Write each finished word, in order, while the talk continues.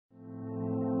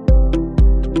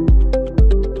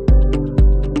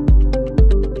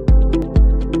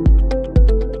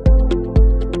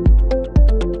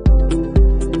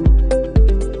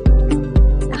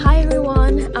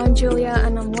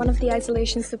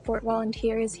isolation support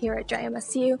volunteers here at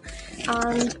JMSU,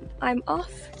 and I'm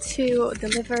off to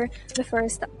deliver the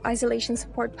first isolation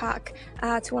support pack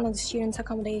to one of the students'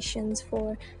 accommodations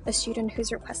for a student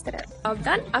who's requested it.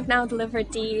 I've now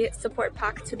delivered the support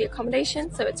pack to the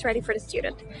accommodation, so it's ready for the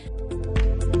student.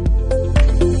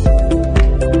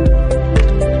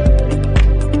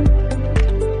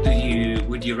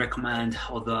 Would you recommend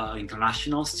other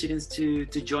international students to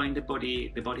join the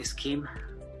body scheme?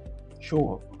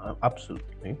 Sure,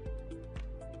 absolutely.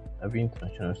 Every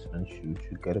international student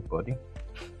should get a body.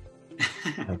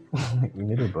 You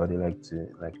need a body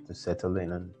to settle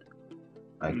in, and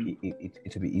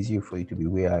it will be easier for you to be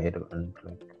way ahead, and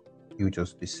you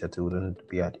just be settled and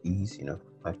be at ease. You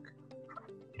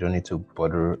don't need to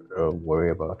bother or worry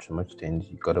about so much things.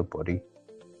 You got a body.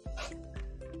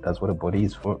 That's what a body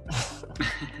is for.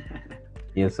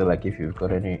 Yeah, so if you've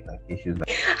got any issues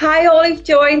Hi all who've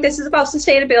joined, this is about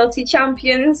sustainability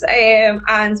champions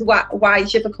and why you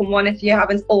should become one if you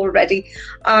haven't already.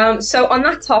 So on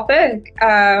that topic,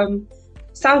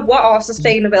 Sam, what are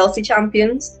sustainability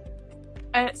champions?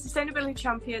 Sustainability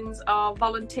champions are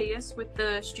volunteers with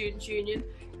the Students' Union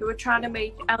who are trying to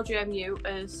make LJMU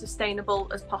as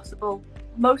sustainable as possible,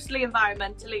 mostly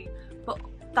environmentally, but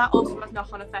that also has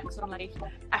knock-on effects on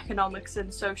economics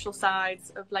and social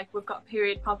sides of we've got a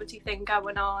period poverty thing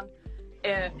going on.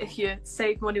 If you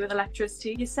save money with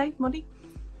electricity, you save money.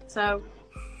 So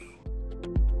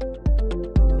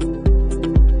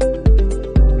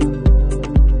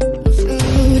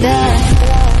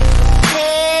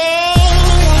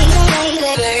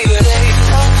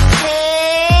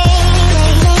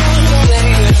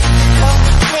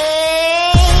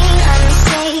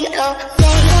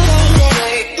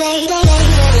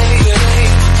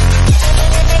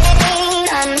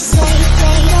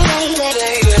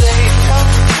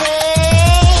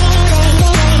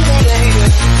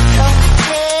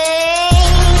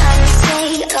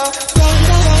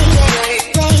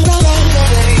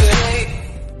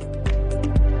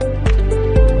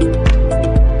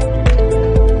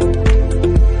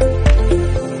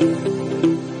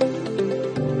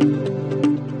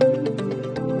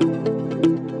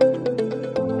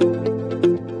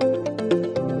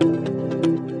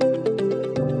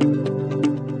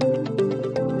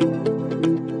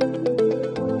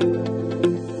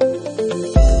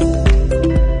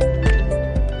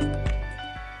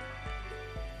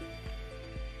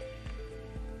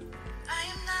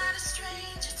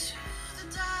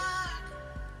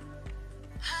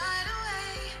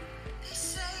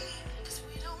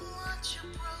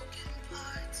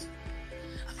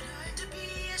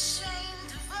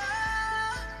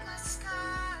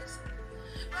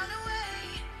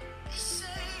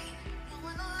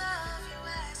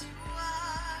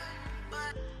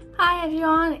Hi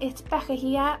everyone, it's Becca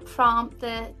here from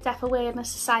the Deaf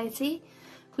Awareness Society.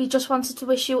 We just wanted to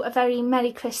wish you a very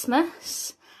Merry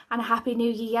Christmas and a Happy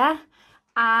New Year,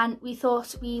 and we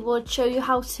thought we would show you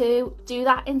how to do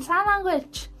that in sign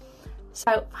language.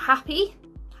 So happy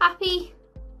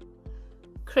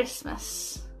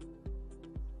Christmas,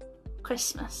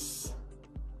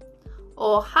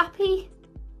 or happy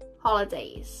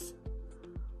holidays.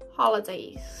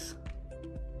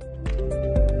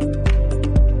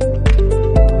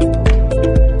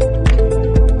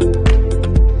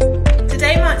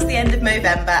 Today marks the end of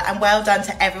Movember, and well done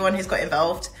to everyone who's got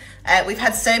involved. We've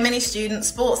had so many students,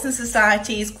 sports and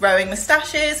societies, growing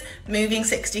moustaches, moving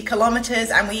 60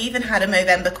 kilometres, and we even had a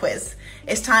Movember quiz.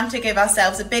 It's time to give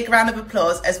ourselves a big round of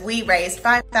applause as we raised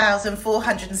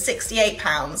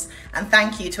 £5,468, and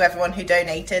thank you to everyone who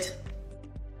donated.